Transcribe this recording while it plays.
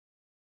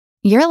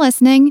You're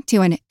listening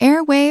to an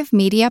Airwave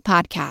Media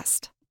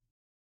Podcast.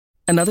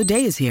 Another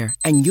day is here,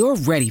 and you're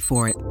ready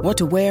for it. What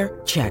to wear?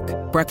 Check.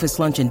 Breakfast,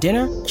 lunch, and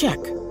dinner? Check.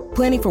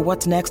 Planning for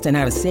what's next and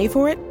how to save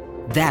for it?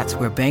 That's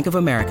where Bank of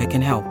America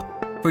can help.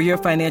 For your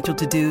financial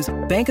to-dos,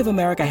 Bank of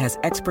America has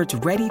experts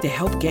ready to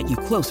help get you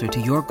closer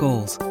to your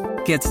goals.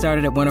 Get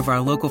started at one of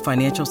our local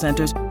financial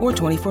centers or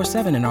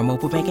 24/7 in our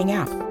mobile banking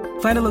app.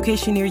 Find a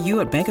location near you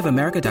at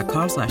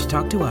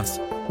bankofamerica.com/talktous.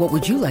 What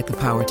would you like the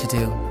power to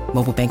do?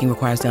 Mobile banking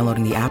requires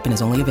downloading the app and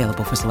is only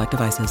available for select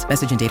devices.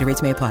 Message and data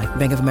rates may apply.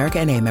 Bank of America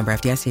N.A., member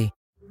FDIC.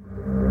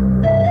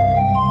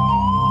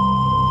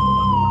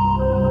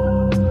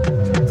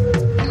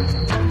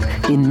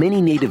 In many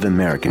Native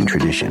American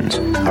traditions,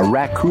 a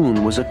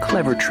raccoon was a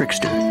clever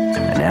trickster,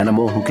 an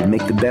animal who could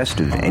make the best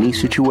of any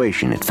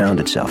situation it found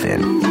itself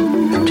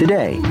in.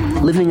 Today,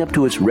 living up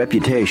to its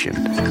reputation,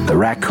 the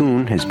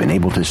raccoon has been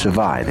able to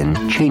survive in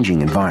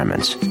changing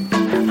environments.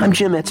 I'm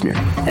Jim Etzner,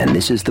 and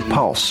this is the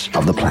Pulse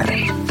of the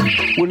Planet.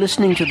 We're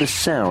listening to the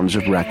sounds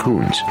of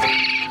raccoons.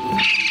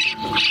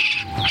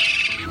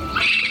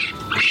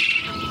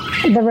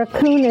 The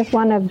raccoon is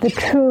one of the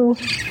true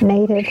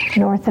native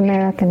North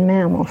American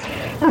mammals.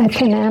 It's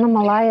an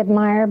animal I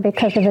admire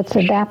because of its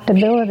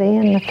adaptability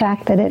and the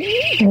fact that it,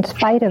 in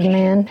spite of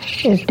man,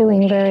 is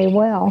doing very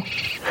well.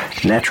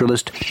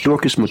 Naturalist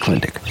Dorcas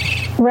McClintock.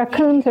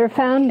 Raccoons are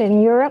found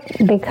in Europe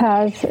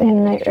because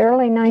in the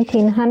early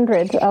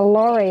 1900s, a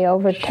lorry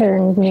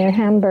overturned near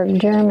Hamburg,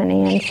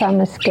 Germany, and some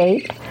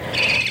escaped.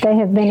 They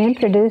have been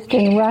introduced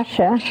in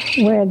Russia,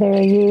 where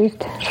they're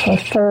used for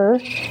fur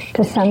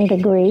to some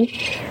degree.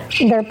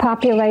 There are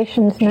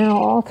populations now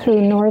all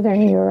through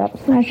Northern Europe.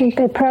 I think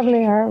they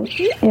probably are,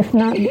 if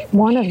not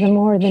one of them,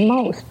 or the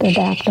most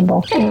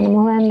adaptable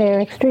animal, and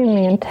they're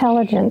extremely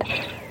intelligent.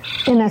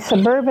 In a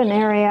suburban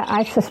area,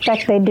 I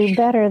suspect they do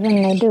better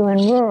than they do in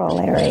rural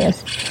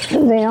areas.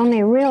 The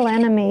only real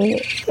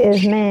enemy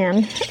is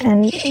man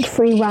and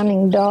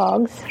free-running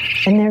dogs,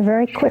 and they're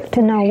very quick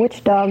to know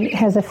which dog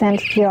has a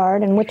fenced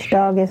yard and which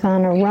dog is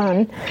on a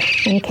run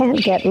and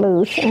can't get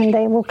loose, and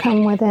they will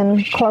come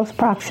within close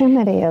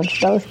proximity of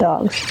those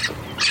dogs.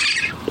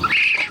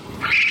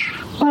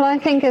 Well, I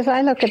think as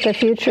I look at the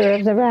future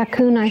of the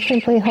raccoon, I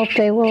simply hope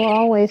they will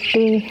always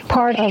be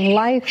part of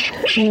life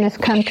in this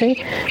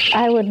country.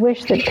 I would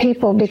wish that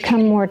people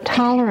become more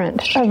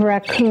tolerant of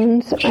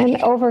raccoons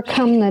and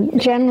overcome the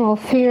general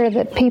fear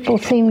that people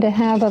seem to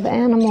have of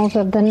animals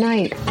of the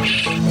night.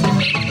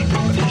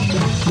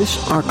 This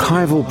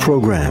archival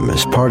program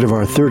is part of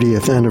our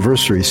 30th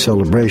anniversary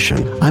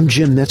celebration. I'm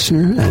Jim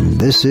Metzner, and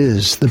this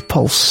is the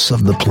Pulse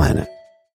of the Planet.